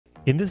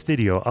In this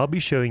video, I'll be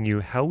showing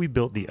you how we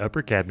built the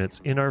upper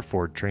cabinets in our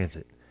Ford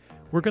Transit.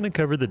 We're going to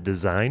cover the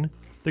design,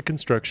 the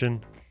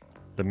construction,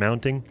 the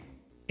mounting,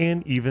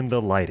 and even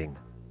the lighting.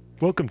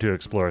 Welcome to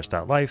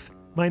EXPLORIST.life.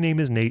 My name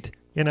is Nate,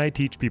 and I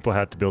teach people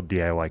how to build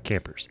DIY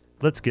campers.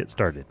 Let's get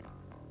started.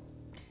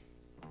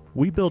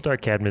 We built our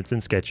cabinets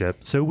in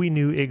SketchUp so we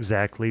knew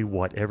exactly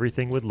what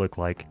everything would look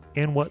like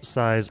and what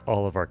size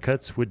all of our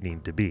cuts would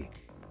need to be.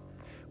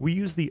 We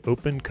used the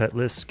Open Cut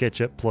List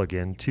SketchUp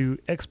plugin to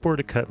export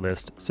a cut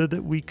list so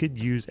that we could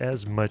use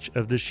as much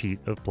of the sheet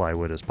of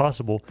plywood as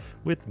possible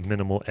with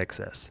minimal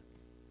excess.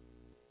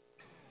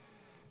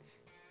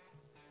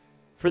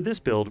 For this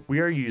build, we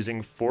are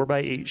using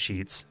 4x8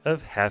 sheets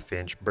of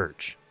 1/2-inch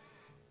birch.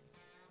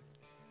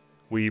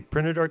 We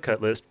printed our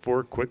cut list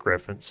for quick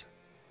reference,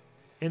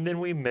 and then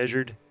we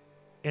measured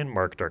and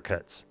marked our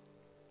cuts.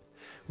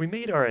 We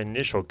made our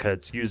initial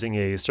cuts using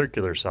a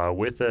circular saw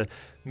with a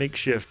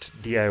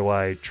makeshift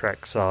DIY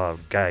track saw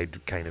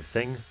guide kind of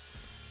thing.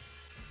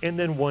 And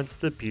then once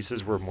the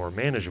pieces were more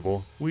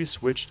manageable, we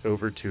switched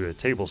over to a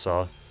table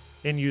saw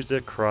and used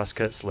a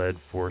crosscut sled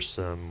for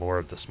some more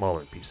of the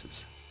smaller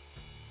pieces.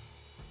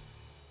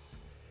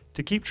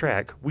 To keep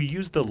track, we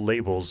used the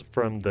labels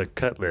from the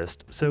cut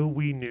list so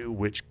we knew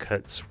which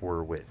cuts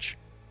were which.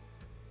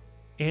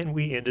 And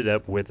we ended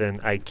up with an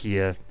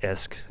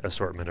IKEA-esque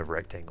assortment of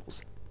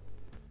rectangles.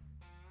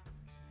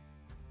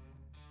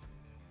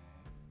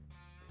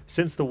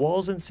 Since the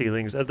walls and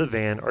ceilings of the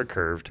van are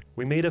curved,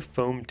 we made a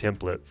foam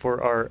template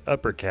for our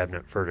upper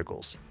cabinet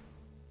verticals.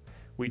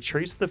 We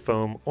traced the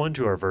foam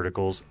onto our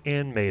verticals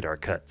and made our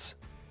cuts.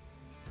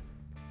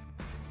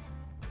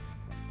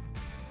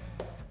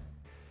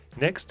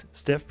 Next,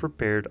 Steph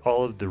prepared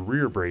all of the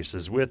rear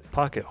braces with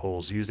pocket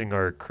holes using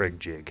our Kreg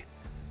jig.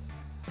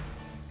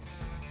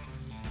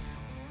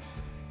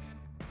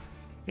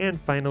 And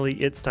finally,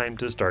 it's time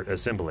to start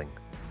assembling.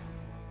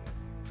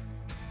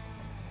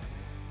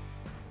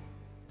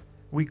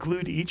 We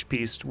glued each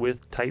piece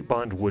with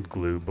Titebond wood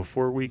glue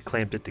before we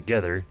clamped it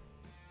together,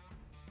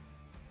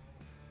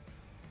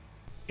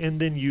 and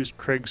then used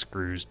Kreg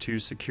screws to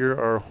secure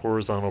our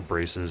horizontal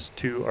braces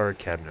to our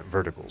cabinet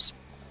verticals.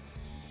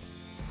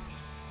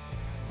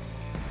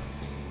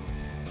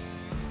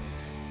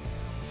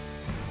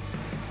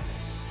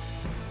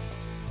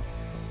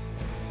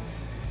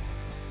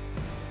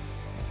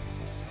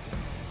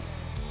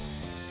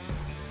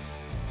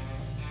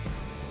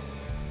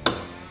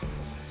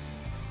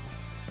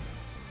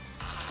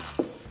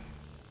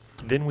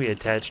 Then we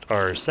attached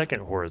our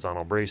second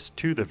horizontal brace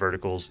to the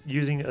verticals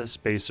using a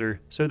spacer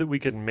so that we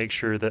could make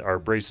sure that our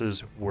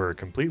braces were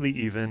completely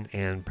even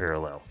and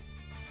parallel.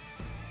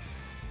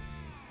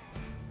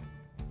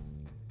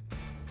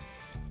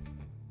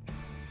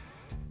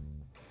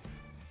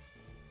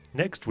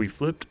 Next, we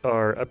flipped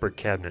our upper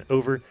cabinet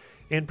over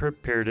and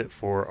prepared it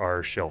for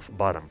our shelf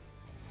bottom.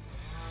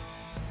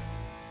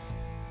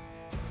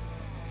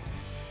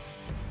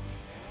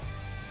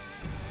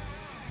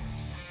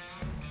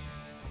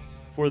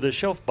 For the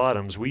shelf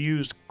bottoms, we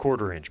used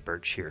 1/4-inch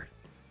birch here.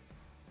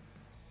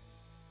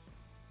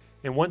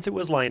 And once it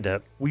was lined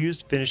up, we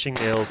used finishing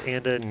nails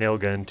and a nail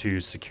gun to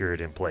secure it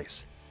in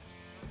place.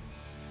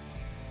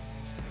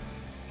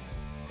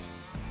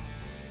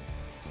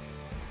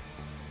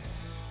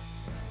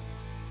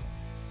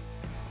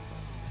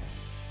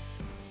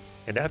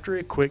 And after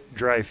a quick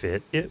dry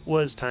fit, it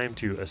was time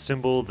to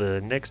assemble the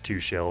next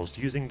two shelves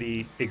using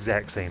the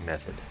exact same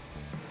method.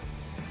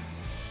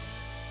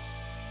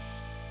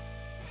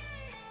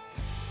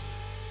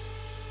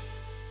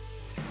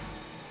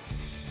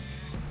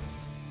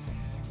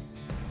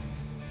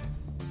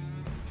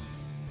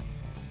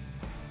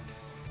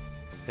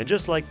 And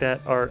just like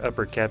that, our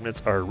upper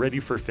cabinets are ready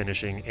for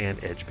finishing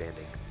and edge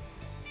banding.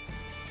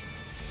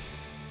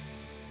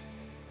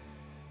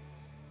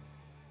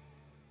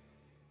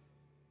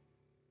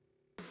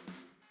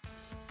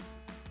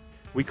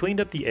 We cleaned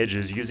up the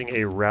edges using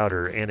a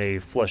router and a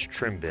flush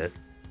trim bit,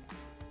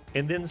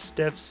 and then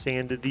Steph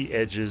sanded the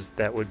edges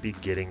that would be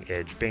getting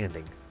edge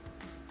banding.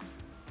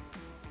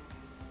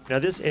 Now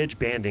this edge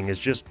banding is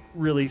just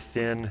really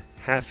thin,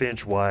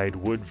 1/2-inch wide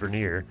wood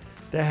veneer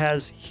that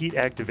has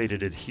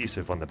heat-activated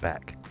adhesive on the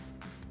back.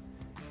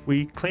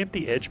 We clamped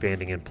the edge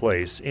banding in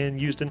place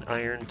and used an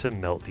iron to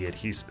melt the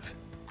adhesive.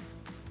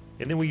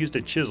 And then we used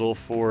a chisel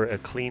for a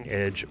clean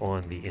edge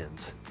on the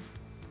ends.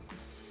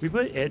 We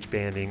put edge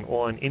banding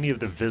on any of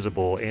the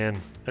visible and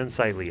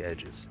unsightly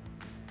edges.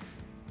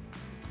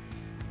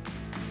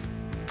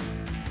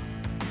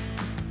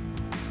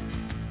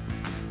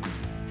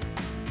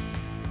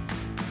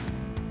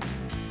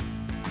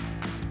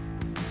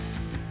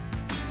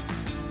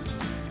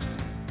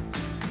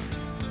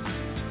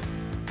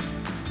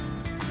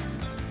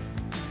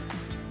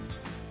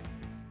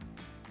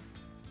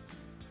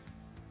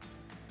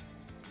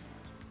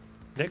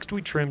 Next,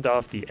 we trimmed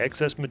off the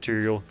excess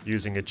material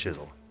using a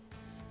chisel.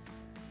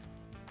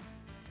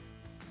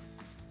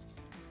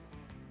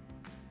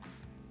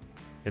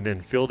 And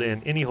then filled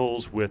in any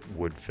holes with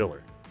wood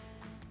filler.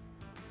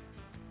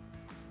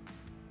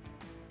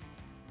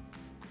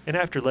 And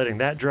after letting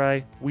that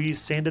dry, we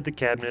sanded the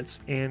cabinets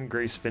and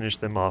Grace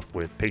finished them off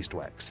with paste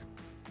wax.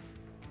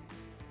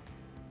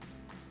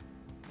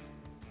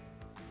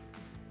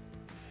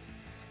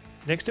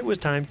 Next it was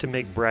time to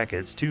make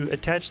brackets to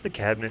attach the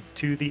cabinet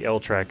to the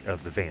L-track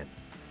of the van.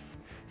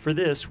 For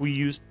this we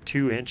used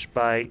 2"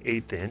 by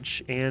 1/8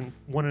 inch and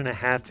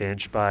 1.5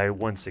 inch by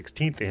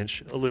 1/16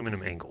 inch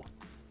aluminum angle.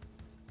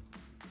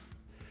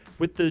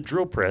 With the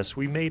drill press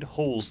we made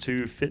holes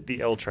to fit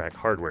the L-track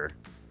hardware.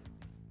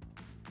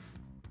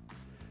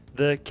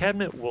 The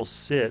cabinet will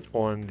sit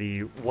on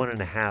the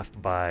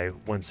 1.5 by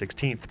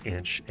 1/16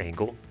 inch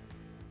angle,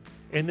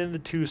 and then the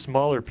two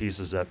smaller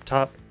pieces up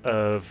top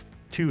of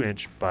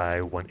 2" by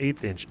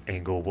 1/8 inch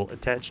angle will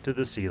attach to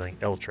the ceiling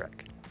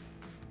L-track.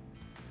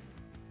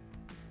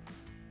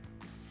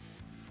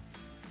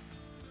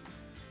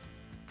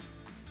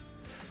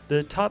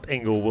 The top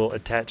angle will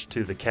attach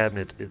to the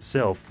cabinet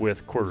itself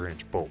with 1/4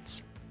 inch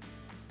bolts.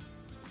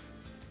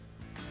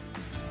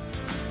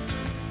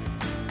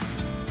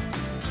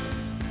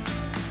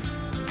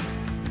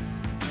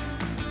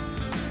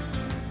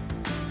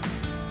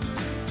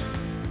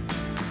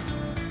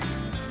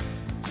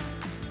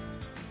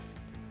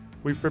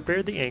 We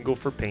prepared the angle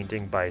for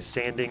painting by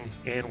sanding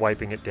and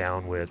wiping it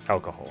down with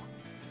alcohol.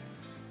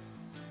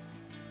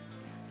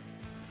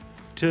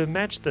 To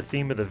match the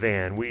theme of the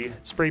van, we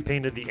spray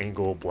painted the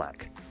angle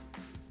black.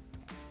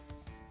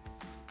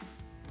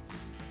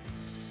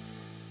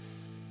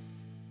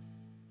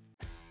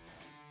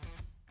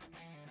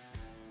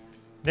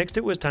 Next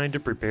it was time to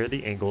prepare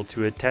the angle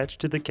to attach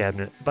to the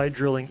cabinet by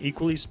drilling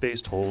equally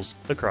spaced holes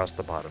across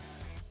the bottom.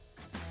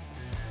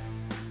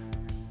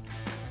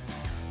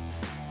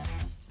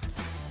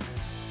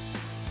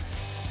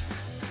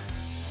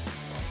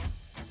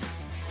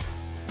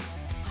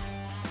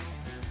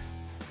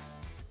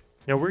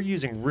 Now we're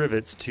using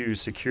rivets to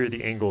secure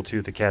the angle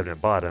to the cabinet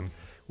bottom,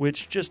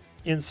 which just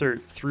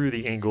insert through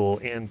the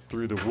angle and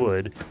through the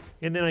wood,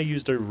 and then I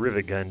used a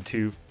rivet gun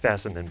to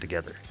fasten them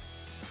together.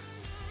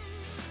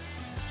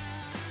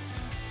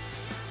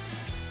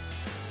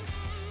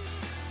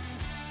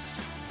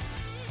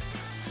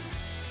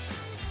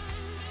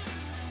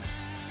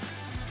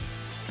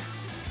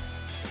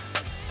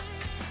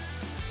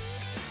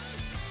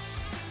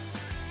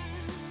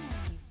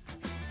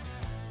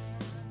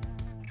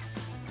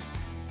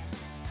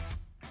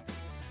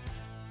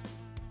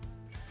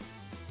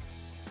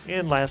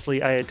 And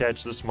lastly, I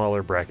attached the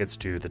smaller brackets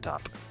to the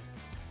top.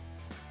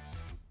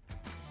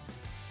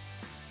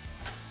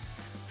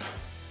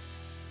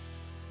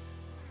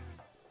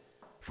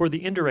 For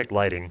the indirect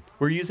lighting,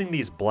 we're using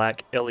these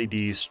black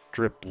LED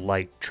strip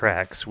light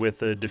tracks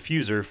with a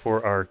diffuser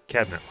for our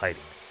cabinet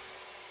lighting.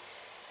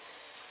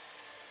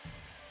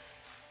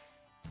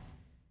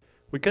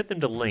 We cut them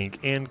to length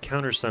and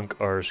countersunk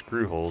our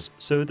screw holes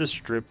so the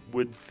strip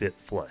would fit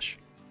flush.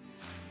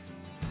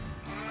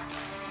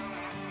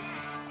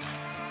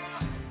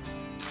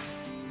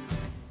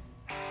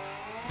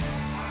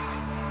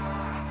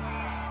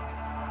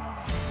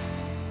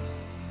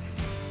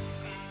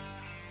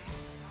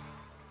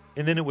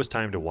 And then it was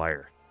time to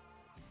wire.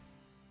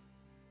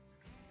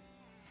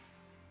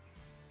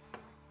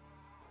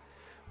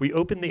 We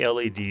opened the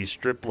LED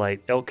strip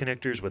light L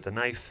connectors with a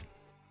knife,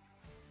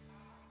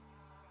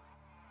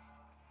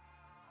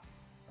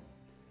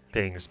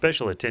 paying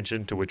special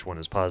attention to which one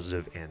is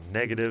positive and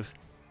negative.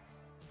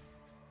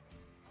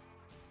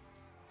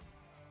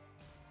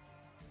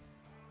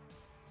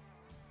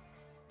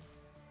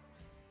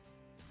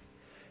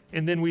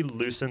 And then we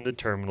loosened the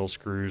terminal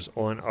screws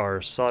on our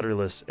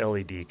solderless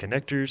LED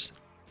connectors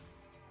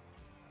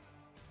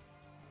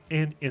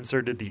and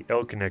inserted the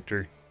L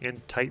connector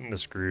and tightened the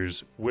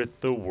screws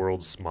with the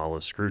world's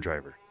smallest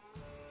screwdriver.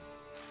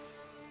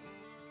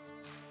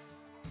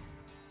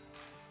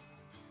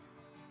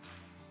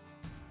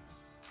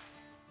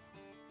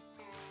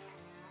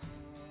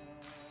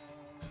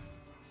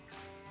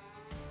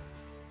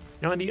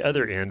 Now on the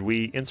other end,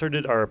 we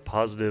inserted our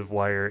positive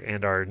wire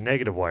and our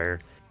negative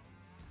wire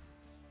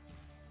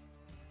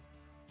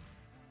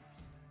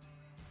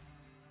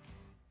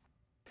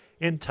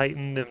and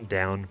tighten them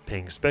down,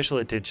 paying special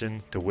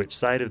attention to which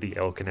side of the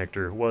L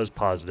connector was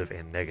positive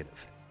and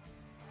negative.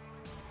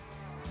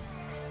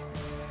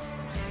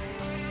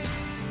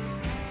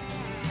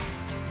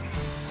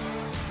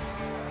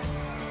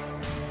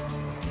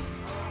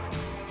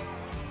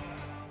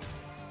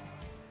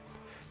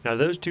 Now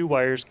those two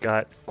wires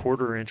got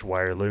 1/4 inch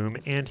wire loom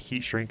and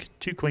heat shrink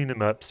to clean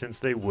them up since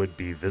they would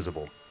be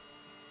visible.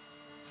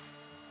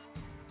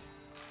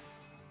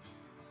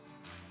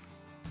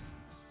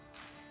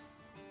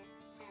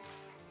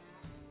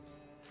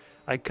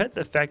 I cut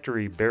the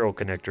factory barrel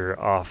connector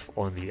off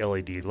on the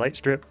LED light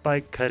strip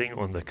by cutting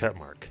on the cut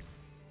mark,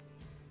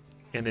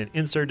 and then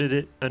inserted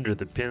it under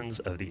the pins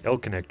of the L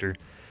connector,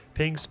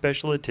 paying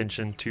special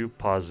attention to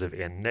positive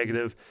and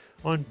negative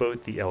on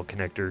both the L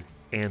connector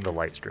and the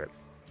light strip,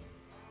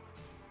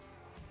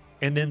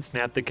 and then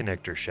snap the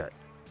connector shut.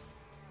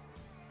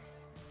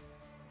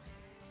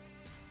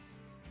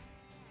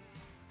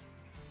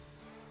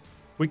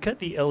 We cut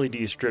the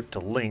LED strip to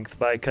length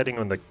by cutting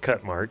on the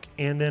cut mark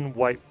and then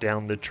wipe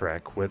down the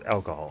track with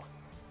alcohol.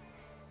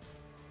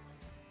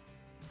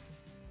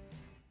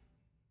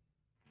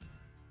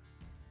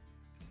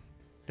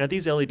 Now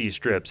these LED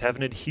strips have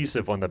an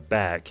adhesive on the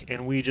back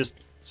and we just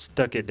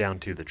stuck it down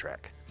to the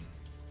track.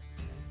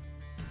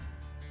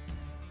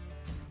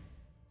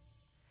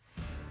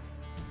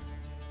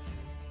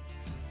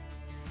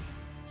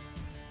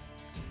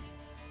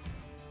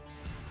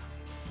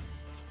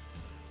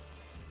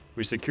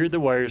 We secured the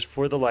wires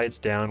for the lights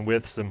down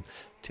with some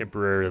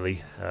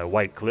temporarily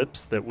white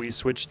clips that we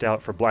switched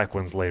out for black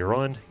ones later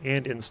on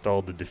and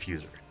installed the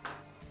diffuser.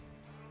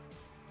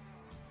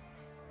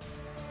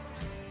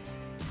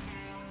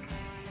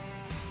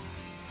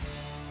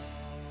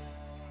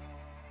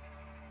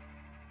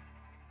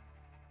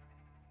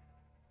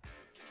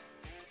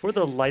 For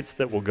the lights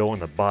that will go on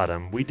the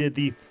bottom, we did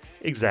the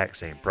exact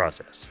same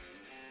process.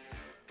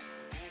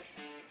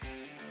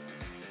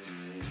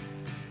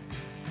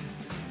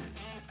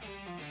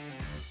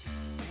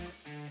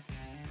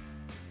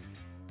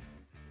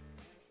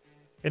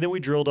 And then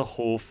we drilled a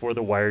hole for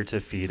the wire to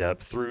feed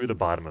up through the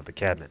bottom of the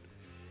cabinet.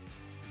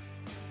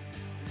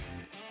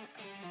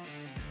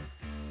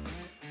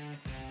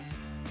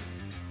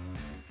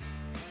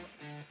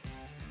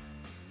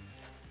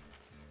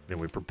 Then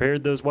we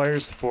prepared those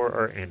wires for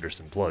our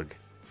Anderson plug.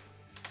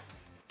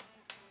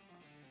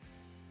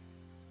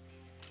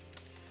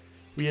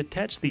 We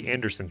attached the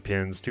Anderson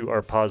pins to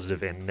our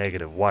positive and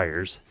negative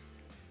wires.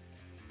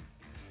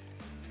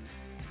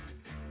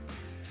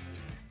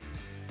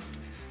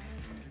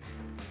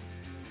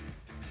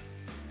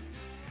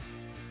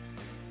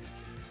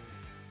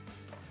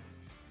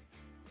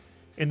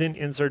 And then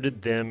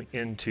inserted them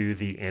into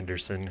the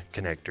Anderson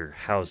connector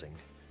housing.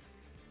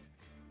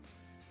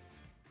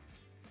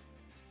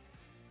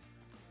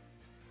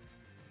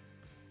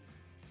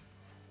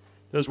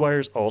 Those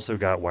wires also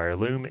got wire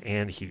loom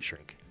and heat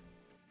shrink.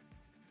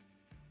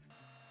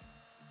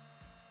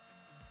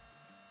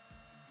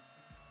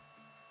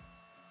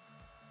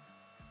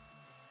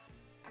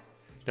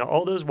 Now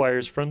all those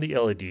wires from the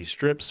LED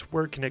strips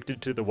were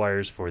connected to the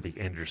wires for the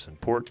Anderson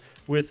port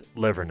with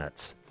lever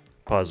nuts,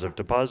 positive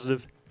to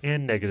positive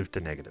and negative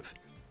to negative.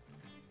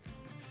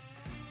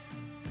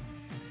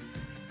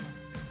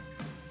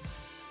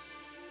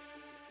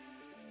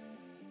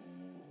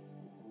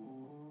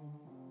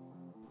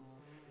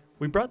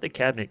 We brought the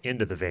cabinet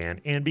into the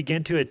van and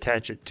began to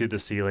attach it to the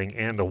ceiling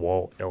and the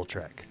wall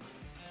L-track.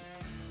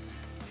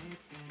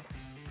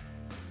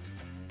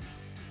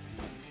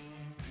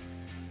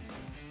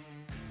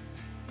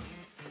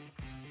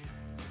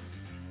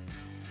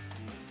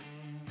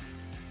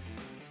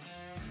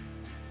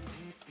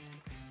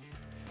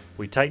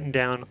 We tightened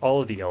down all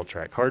of the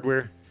L-track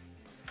hardware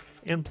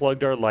and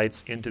plugged our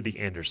lights into the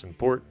Anderson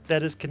port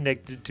that is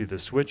connected to the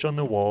switch on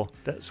the wall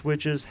that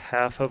switches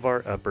half of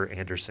our upper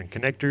Anderson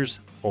connectors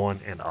on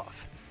and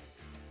off.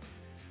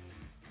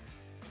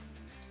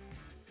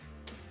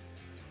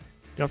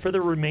 Now for the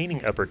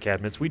remaining upper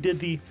cabinets, we did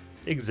the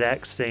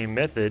exact same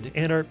method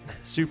and are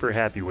super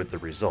happy with the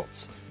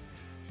results.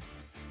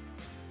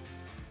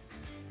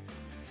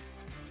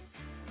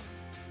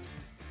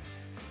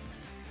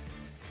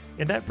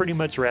 And that pretty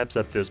much wraps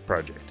up this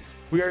project.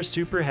 We are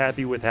super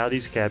happy with how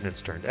these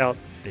cabinets turned out.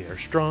 They are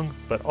strong,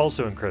 but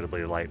also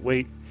incredibly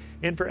lightweight.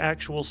 And for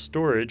actual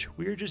storage,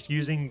 we are just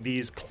using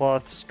these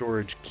cloth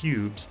storage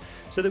cubes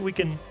so that we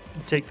can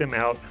take them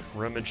out,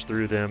 rummage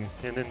through them,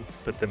 and then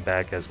put them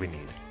back as we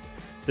need.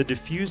 The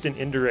diffused and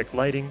indirect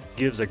lighting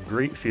gives a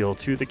great feel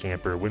to the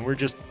camper when we're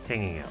just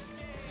hanging out.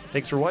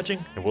 Thanks for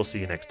watching, and we'll see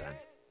you next time.